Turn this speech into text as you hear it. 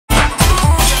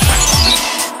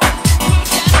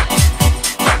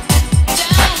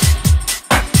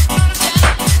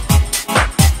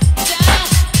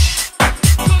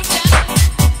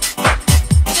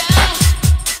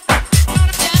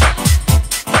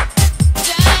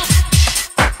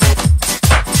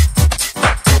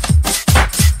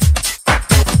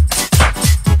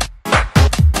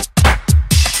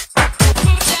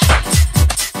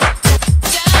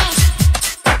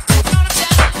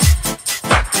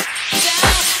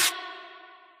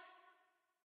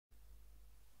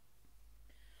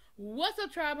What's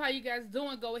up, tribe? How you guys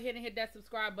doing? Go ahead and hit that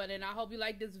subscribe button. I hope you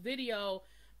like this video.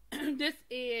 This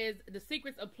is The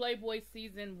Secrets of Playboy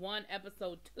Season 1,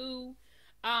 Episode 2.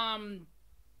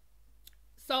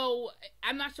 So,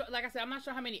 I'm not sure, like I said, I'm not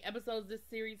sure how many episodes this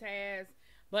series has,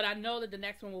 but I know that the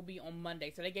next one will be on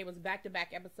Monday. So, they gave us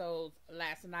back-to-back episodes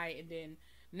last night, and then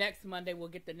next Monday we'll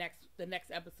get the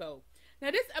next episode.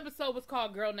 Now, this episode was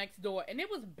called Girl Next Door, and it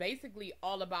was basically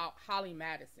all about Holly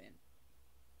Madison.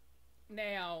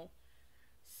 Now,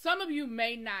 some of you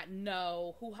may not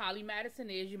know who Holly Madison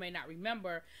is. You may not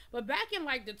remember. But back in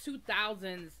like the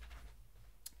 2000s,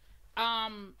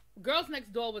 Girls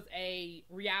Next Door was a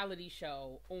reality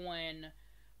show on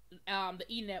the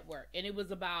E! Network. And it was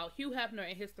about Hugh Hefner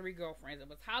and his 3 girlfriends. It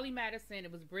was Holly Madison,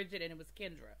 it was Bridget, and it was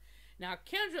Kendra. Now,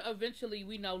 Kendra eventually,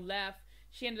 we know, left.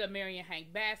 She ended up marrying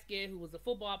Hank Basket, who was a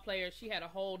football player. She had a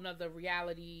whole nother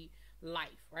reality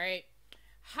life, right?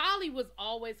 Holly was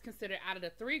always considered, out of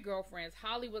the 3 girlfriends,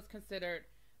 Holly was considered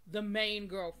the main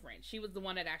girlfriend. She was the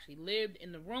one that actually lived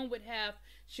in the room with Hef.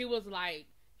 She was like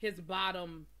his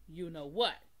bottom, you know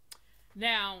what.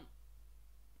 Now,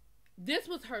 this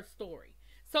was her story.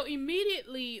 So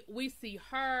immediately we see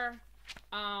her,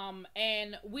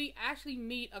 and we actually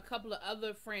meet a couple of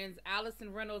other friends,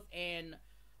 Allison Reynolds and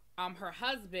her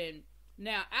husband.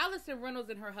 Now, Allison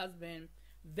Reynolds and her husband,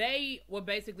 they were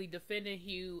basically defending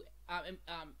Hugh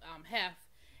Hef,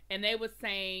 and they were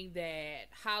saying that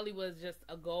Holly was just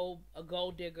a gold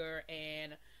digger,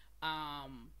 and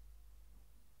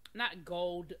not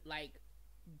gold like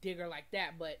digger like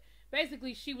that, but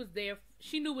basically she was there.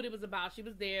 She knew what it was about. She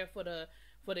was there for the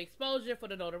exposure, for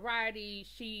the notoriety.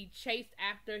 She chased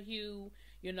after Hugh.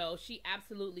 You know, she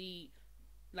absolutely,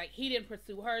 like, he didn't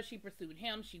pursue her. She pursued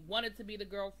him. She wanted to be the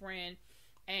girlfriend.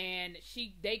 And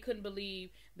they couldn't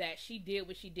believe that she did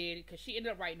what she did, because she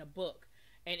ended up writing a book.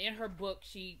 And in her book,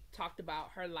 she talked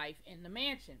about her life in the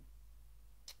mansion.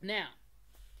 Now,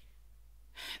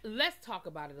 let's talk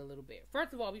about it a little bit.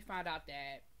 First of all, we found out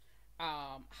that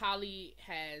Holly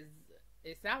has,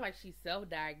 it sounds like she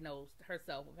self-diagnosed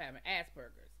herself with having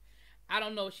Asperger's. I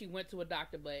don't know if she went to a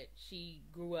doctor, but she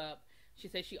grew up, she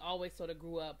said she always sort of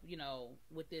grew up, you know,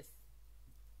 with this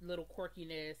little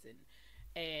quirkiness,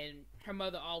 and her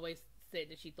mother always said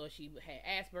that she thought she had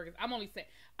Asperger's. I'm only saying,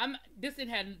 this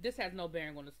has no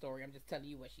bearing on the story. I'm just telling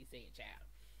you what she said, child.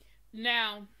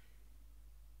 Now,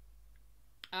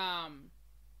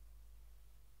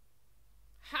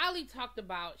 Holly talked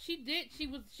about, she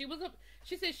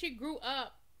said she grew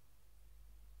up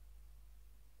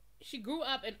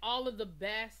in all of the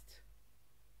best,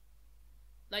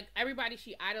 like, everybody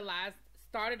she idolized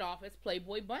started off as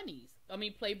Playboy bunnies. I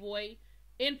mean, Playboy.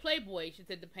 In Playboy, she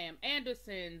said the Pam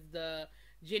Andersons, the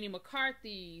Jenny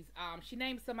McCarthy's, she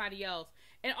named somebody else.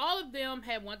 And all of them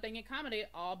had one thing in common. They had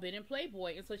all been in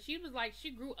Playboy. And so she was like,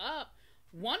 she grew up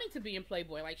wanting to be in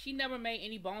Playboy. Like, she never made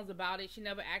any bones about it. She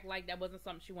never acted like that wasn't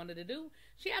something she wanted to do.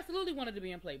 She absolutely wanted to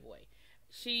be in Playboy.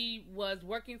 She was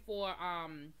working for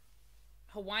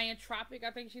Hawaiian Tropic,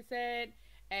 I think she said,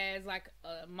 as like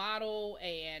a model,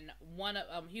 and one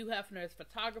of Hugh Hefner's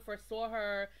photographers saw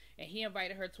her, and he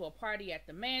invited her to a party at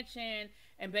the mansion,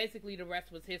 and basically the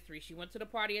rest was history. She went to the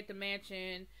party at the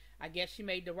mansion. I guess she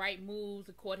made the right moves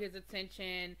to caught his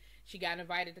attention. She got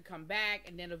invited to come back,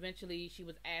 and then eventually she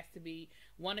was asked to be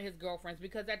one of his girlfriends,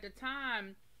 because at the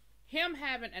time, him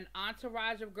having an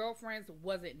entourage of girlfriends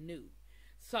wasn't new.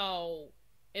 So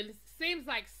it seems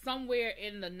like somewhere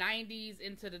in the 90s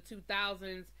into the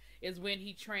 2000s is when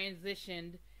he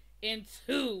transitioned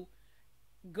into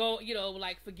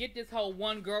like, forget this whole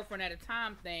one girlfriend at a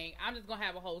time thing. I'm just gonna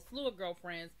have a whole slew of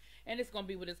girlfriends, and it's gonna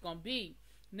be what it's gonna be.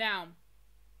 Now,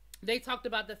 they talked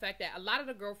about the fact that a lot of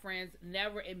the girlfriends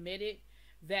never admitted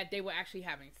that they were actually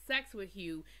having sex with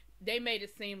Hugh. They made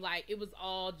it seem like it was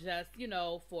all just, you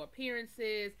know, for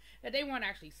appearances, that they weren't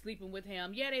actually sleeping with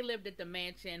him. Yeah, they lived at the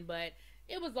mansion, but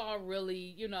it was all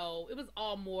really, you know, it was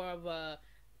all more of a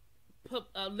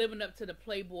living up to the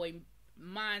Playboy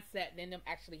mindset than them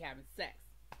actually having sex.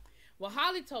 Well,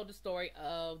 Holly told the story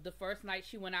of the first night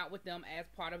she went out with them as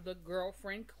part of the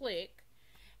girlfriend clique,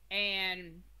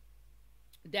 and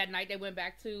that night they went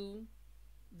back to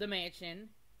the mansion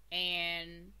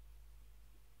and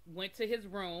went to his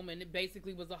room, and it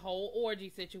basically was a whole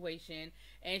orgy situation,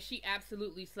 and she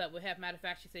absolutely slept with Hef. Matter of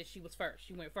fact, she said she was first.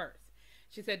 She went first.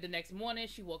 She said the next morning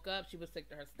she woke up, she was sick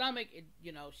to her stomach.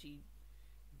 She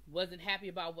wasn't happy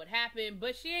about what happened,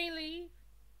 but she ain't leave.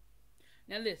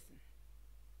 Now listen.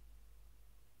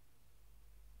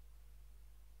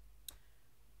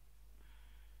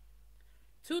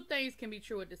 Two things can be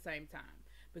true at the same time,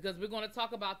 because we're going to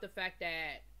talk about the fact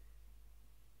that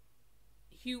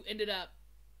Hugh ended up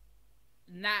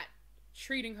not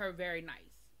treating her very nice.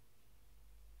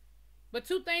 But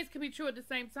two things can be true at the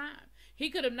same time. He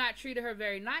could have not treated her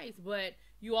very nice, but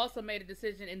you also made a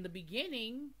decision in the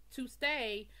beginning to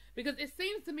stay, because it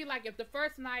seems to me like if the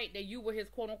first night that you were his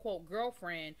quote-unquote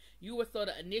girlfriend, you were sort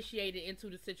of initiated into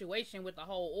the situation with the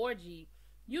whole orgy,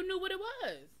 you knew what it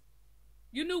was.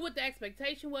 You knew what the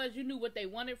expectation was. You knew what they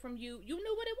wanted from you. You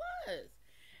knew what it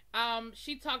was.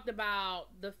 She talked about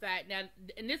the fact now,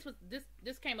 and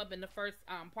this came up in the first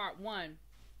part one,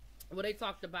 where they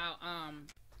talked about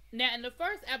now in the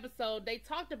first episode they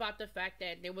talked about the fact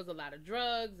that there was a lot of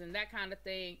drugs and that kind of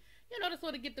thing, you know, to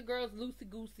sort of get the girls loosey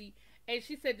goosey. And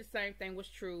she said the same thing was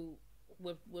true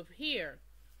with here.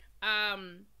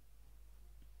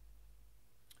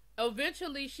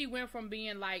 Eventually she went from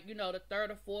being like, you know, the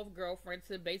third or fourth girlfriend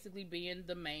to basically being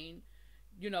the main,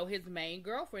 you know, his main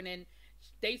girlfriend. And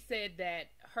they said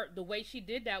that the way she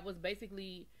did that was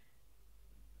basically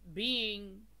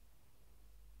being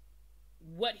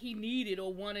what he needed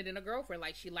or wanted in a girlfriend.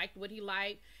 Like, she liked what he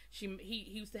liked. He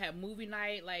used to have movie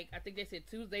night. Like, I think they said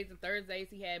Tuesdays and Thursdays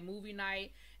he had movie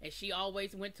night, and she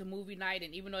always went to movie night.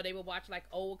 And even though they would watch like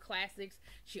old classics,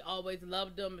 she always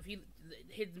loved them. If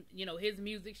his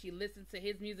music, she listened to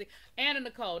his music. Anna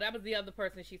Nicole, that was the other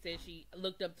person she said she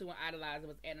looked up to and idolized,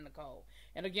 was Anna Nicole.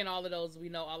 And again, all of those, we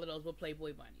know all of those were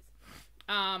Playboy bunnies.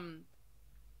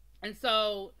 And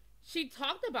so she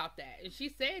talked about that, and she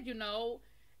said, you know,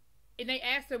 and they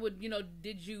asked her, "Would you know?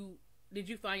 Did you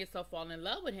find yourself falling in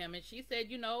love with him?" And she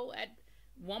said, "You know, at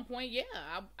one point, yeah,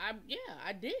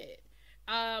 I did."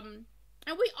 And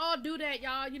we all do that,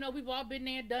 y'all. You know, we've all been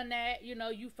there and done that. You know,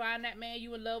 you find that man,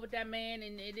 you in love with that man,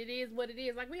 and it is what it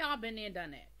is. Like, we all been there and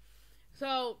done that.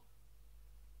 So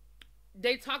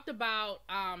they talked about.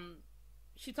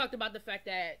 She talked about the fact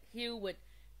that Hugh would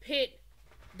pit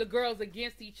the girls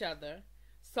against each other.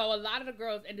 So a lot of the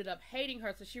girls ended up hating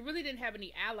her. So she really didn't have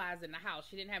any allies in the house.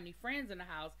 She didn't have any friends in the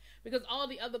house because all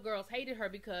the other girls hated her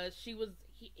because she was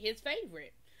his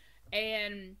favorite.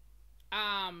 And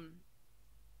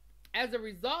as a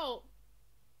result,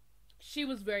 she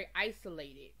was very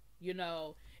isolated. You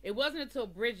know, it wasn't until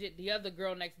Bridget, the other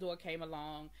girl next door, came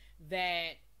along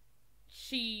that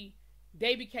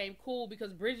they became cool,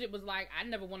 because Bridget was like, I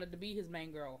never wanted to be his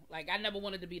main girl. Like, I never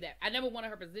wanted to be that. I never wanted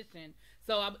her position.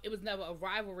 So it was never a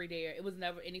rivalry there. It was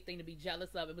never anything to be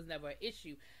jealous of. It was never an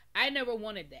issue. I never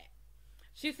wanted that.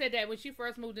 She said that when she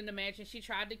first moved in the mansion, she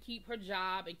tried to keep her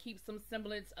job and keep some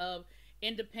semblance of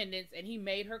independence, and he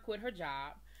made her quit her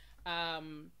job. I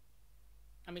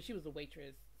mean, she was a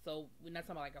waitress, so we're not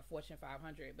talking about like a Fortune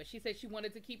 500, but she said she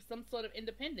wanted to keep some sort of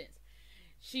independence.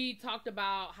 She talked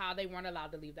about how they weren't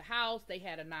allowed to leave the house. They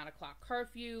had a 9 o'clock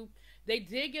curfew. They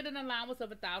did get an allowance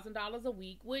of $1,000 a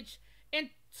week, which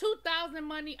in 2000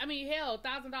 money, I mean, hell,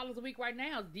 $1,000 a week right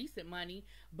now is decent money.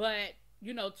 But,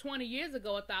 you know, 20 years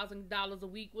ago, $1,000 a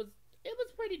week was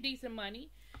pretty decent money,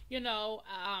 you know,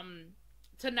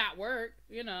 to not work,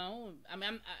 you know. I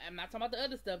mean, I'm not talking about the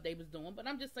other stuff they was doing, but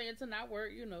I'm just saying to not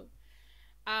work, you know.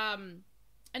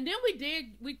 And then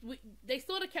they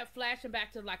sort of kept flashing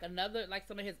back to like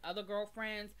some of his other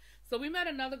girlfriends. So we met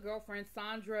another girlfriend,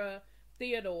 Sandra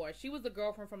Theodore. She was a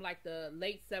girlfriend from like the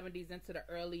late 70s into the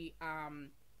early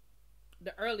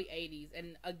 80s.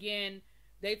 And again,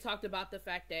 they talked about the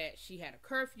fact that she had a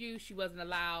curfew. She wasn't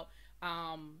allowed.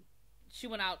 She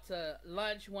went out to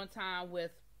lunch one time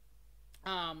with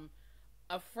a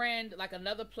friend, like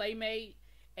another playmate.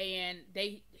 And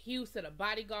Hugh sent a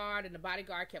bodyguard, and the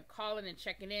bodyguard kept calling and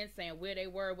checking in, saying where they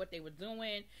were, what they were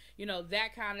doing, you know,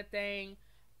 that kind of thing.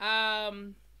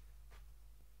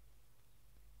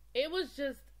 It was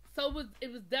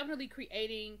definitely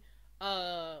creating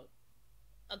a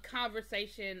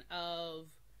conversation of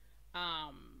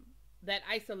that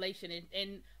isolation,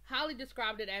 and Holly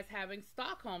described it as having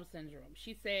Stockholm syndrome.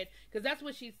 She said, because that's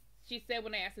what she said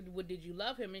when they asked her, well, did you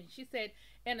love him? And she said,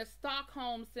 in a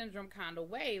Stockholm syndrome kind of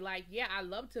way, like, yeah, I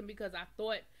loved him because I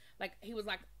thought, like, he was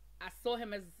like, I saw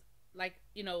him as, like,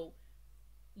 you know,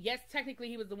 yes, technically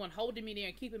he was the one holding me there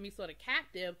and keeping me sort of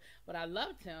captive, but I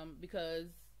loved him because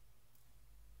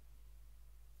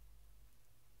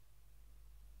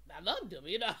I loved him,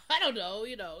 you know. I don't know,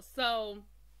 you know. So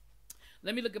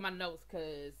let me look at my notes,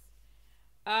 because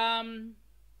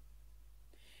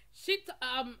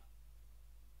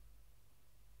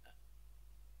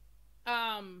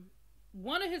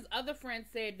one of his other friends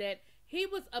said that he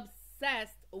was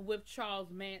obsessed with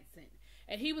Charles Manson,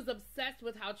 and he was obsessed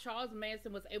with how Charles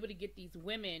Manson was able to get these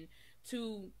women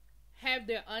to have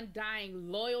their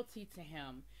undying loyalty to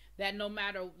him, that no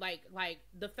matter like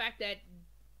the fact that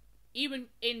even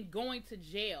in going to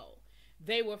jail,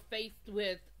 they were faced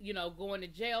with, you know, going to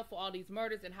jail for all these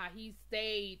murders, and how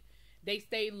they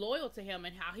stayed loyal to him,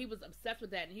 and how he was obsessed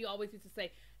with that. And he always used to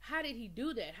say, how did he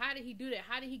do that? How did he do that?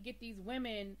 How did he get these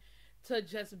women to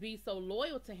just be so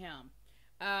loyal to him?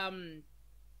 Can't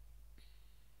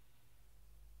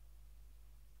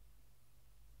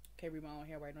read my own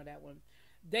hair right on that one.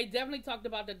 They definitely talked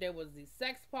about that there was these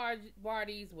sex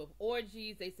parties with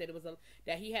orgies. They said it was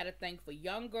that he had a thing for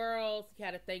young girls. He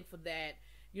had a thing for that,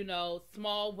 you know,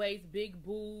 small waist, big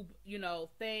boob, you know,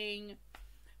 thing.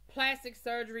 Plastic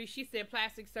surgery. She said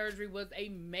plastic surgery was a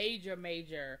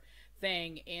major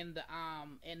thing in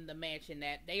the mansion,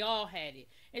 that they all had it.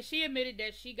 And she admitted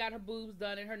that she got her boobs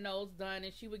done and her nose done,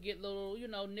 and she would get little, you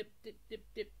know, nip, dip, dip,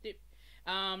 dip, dip.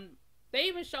 They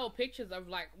even showed pictures of,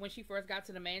 like, when she first got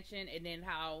to the mansion, and then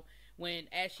how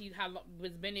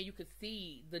was been there, you could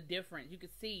see the difference. You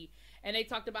could see, and they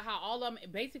talked about how all of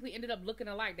them basically ended up looking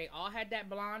alike. They all had that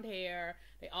blonde hair.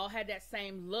 They all had that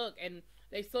same look, and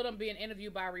they saw them being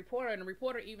interviewed by a reporter, and the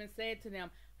reporter even said to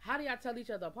them, how do y'all tell each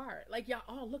other apart? Like, y'all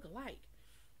all look alike.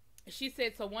 She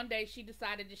said, so one day she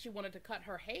decided that she wanted to cut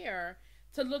her hair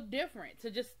to look different,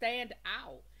 to just stand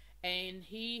out. And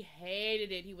he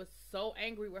hated it. He was so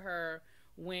angry with her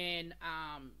when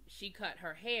she cut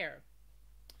her hair.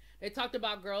 They talked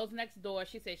about Girls Next Door.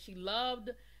 She said she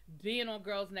loved being on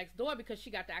Girls Next Door because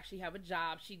she got to actually have a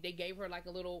job. They gave her like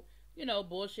a little, you know,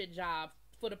 bullshit job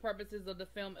for the purposes of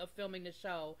filming the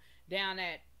show down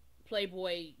at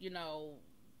Playboy, you know,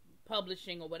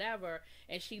 publishing or whatever.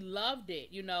 And she loved it,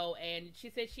 you know, and she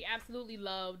said she absolutely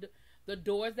loved the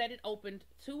doors that it opened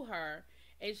to her.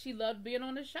 And she loved being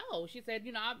on the show. She said,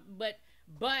 you know, but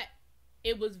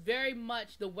it was very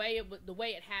much the way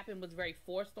it happened was very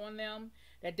forced on them.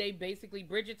 That they basically,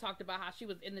 Bridget talked about how she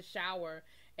was in the shower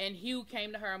and Hugh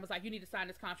came to her and was like, you need to sign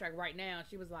this contract right now. And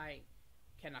she was like,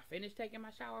 can I finish taking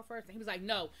my shower first? And he was like,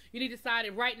 no, you need to sign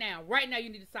it right now. Right now you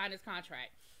need to sign this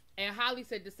contract. And Holly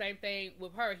said the same thing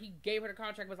with her. He gave her the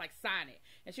contract, was like, sign it.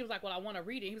 And she was like, well, I want to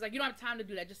read it. He was like, you don't have time to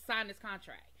do that. Just sign this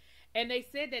contract. And they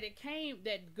said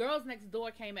that Girls Next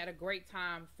Door came at a great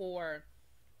time for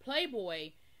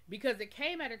Playboy because it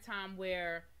came at a time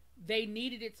where they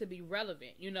needed it to be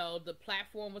relevant. You know, the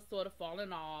platform was sort of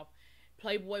falling off.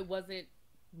 Playboy wasn't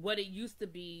what it used to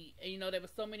be. And, you know, there were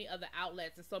so many other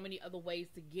outlets and so many other ways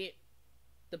to get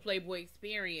the Playboy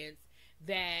experience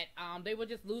that they were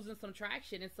just losing some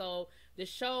traction. And so the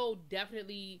show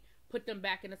definitely put them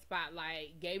back in the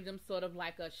spotlight, gave them sort of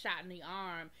like a shot in the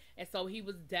arm. And so he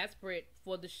was desperate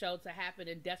for the show to happen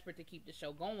and desperate to keep the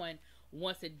show going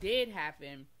once it did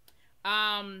happen.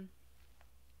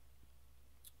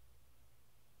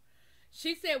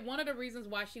 She said one of the reasons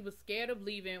why she was scared of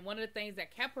leaving, one of the things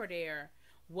that kept her there,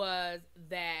 was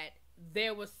that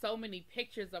there were so many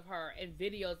pictures of her and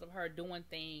videos of her doing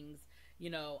things, you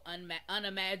know,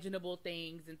 unimaginable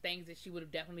things and things that she would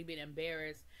have definitely been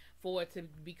embarrassed for it to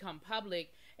become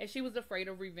public. And she was afraid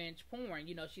of revenge porn.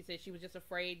 You know, she said she was just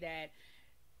afraid that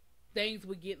things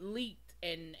would get leaked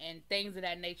and things of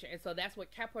that nature. And so that's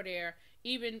what kept her there,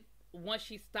 even once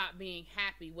she stopped being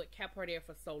happy, what kept her there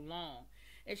for so long.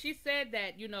 And she said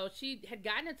that, you know, she had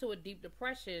gotten into a deep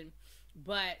depression,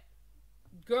 but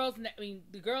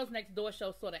the Girls Next Door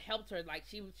show sort of helped her. Like,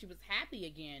 she was happy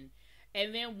again.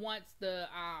 And then once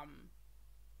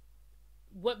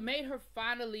what made her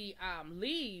finally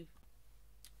leave,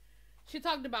 she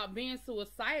talked about being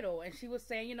suicidal, and she was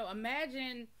saying, you know,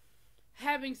 imagine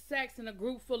having sex in a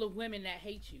group full of women that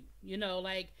hate you. You know,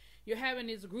 like, you're having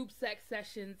these group sex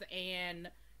sessions and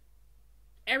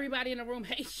everybody in the room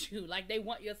hates you. Like, they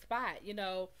want your spot, you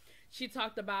know. She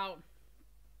talked about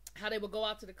how they would go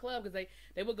out to the club because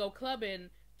they would go clubbing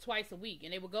twice a week,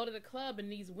 and they would go to the club,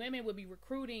 and these women would be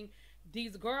recruiting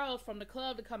these girls from the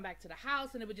club to come back to the house,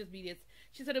 and it would just be this,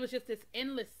 she said it was just this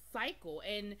endless cycle,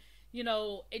 and, you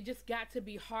know, it just got to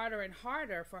be harder and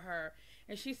harder for her.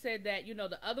 And she said that, you know,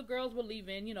 the other girls were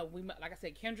leaving, you know, like I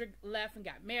said, Kendrick left and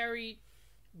got married,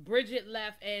 Bridget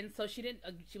left, and so she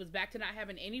was back to not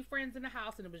having any friends in the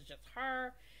house, and it was just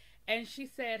her. And she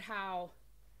said how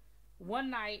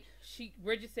one night,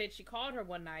 Bridget said she called her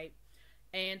one night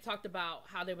and talked about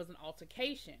how there was an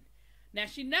altercation. Now,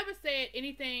 she never said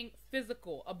anything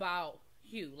physical about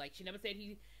Hugh. Like, she never said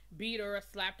he beat her or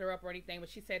slapped her up or anything, but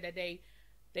she said that they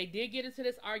did get into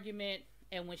this argument,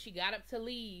 and when she got up to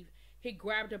leave, he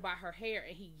grabbed her by her hair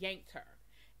and he yanked her.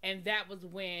 And that was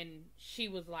when she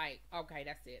was like, okay,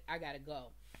 that's it. I gotta go.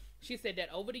 She said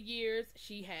that over the years,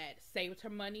 she had saved her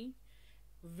money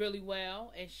really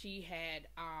well, and she had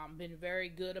been very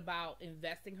good about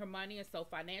investing her money, and so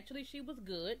financially she was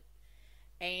good,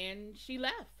 and she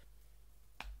left.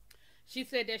 She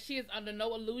said that she is under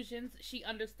no illusions. She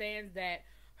understands that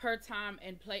her time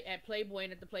at Playboy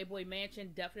and at the Playboy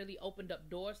Mansion definitely opened up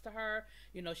doors to her.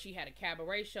 You know, she had a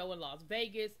cabaret show in Las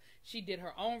Vegas. She did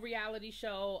her own reality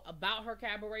show about her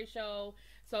cabaret show.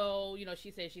 So, you know,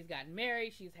 she said she's gotten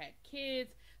married. She's had kids.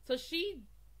 So she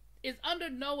is under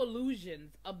no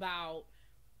illusions about,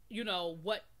 you know,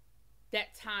 what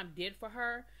that time did for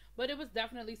her. But it was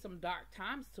definitely some dark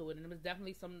times to it. And it was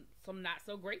definitely some not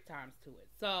so great times to it.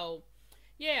 So,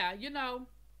 yeah, you know,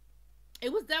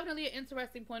 it was definitely an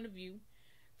interesting point of view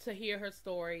to hear her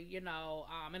story, you know.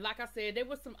 And like I said, there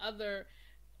was some other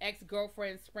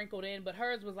ex-girlfriends sprinkled in, but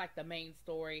hers was like the main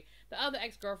story. The other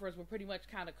ex-girlfriends were pretty much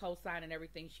kind of co-signing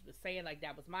everything she was saying. Like,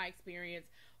 that was my experience.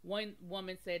 One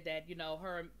woman said that, you know,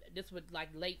 this was like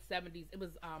late 70s. It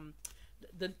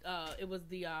was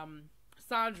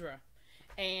Sandra,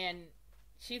 and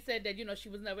she said that, you know, she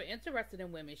was never interested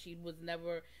in women. She was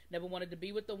never wanted to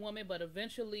be with a woman, but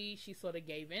eventually she sort of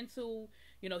gave into,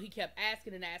 you know, he kept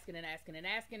asking and asking and asking and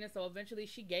asking, and so eventually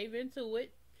she gave into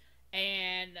it.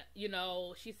 And, you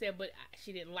know, she said, but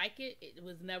she didn't like it. It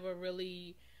was never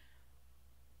really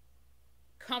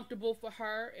comfortable for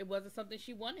her. It wasn't something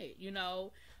she wanted, you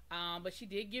know. But she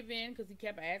did give in because he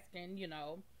kept asking, you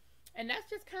know. And that's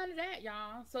just kind of that,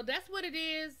 y'all. So that's what it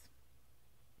is.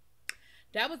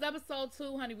 That was episode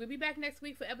 2, honey. We'll be back next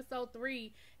week for episode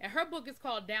 3. And her book is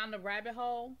called Down the Rabbit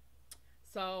Hole.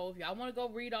 So if y'all want to go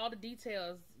read all the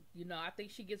details, you know, I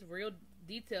think she gets real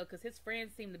detail because his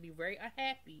friends seem to be very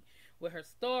unhappy with her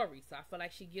story. So I feel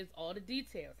like she gives all the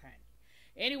details, honey.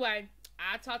 Anyway,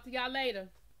 I'll talk to y'all later.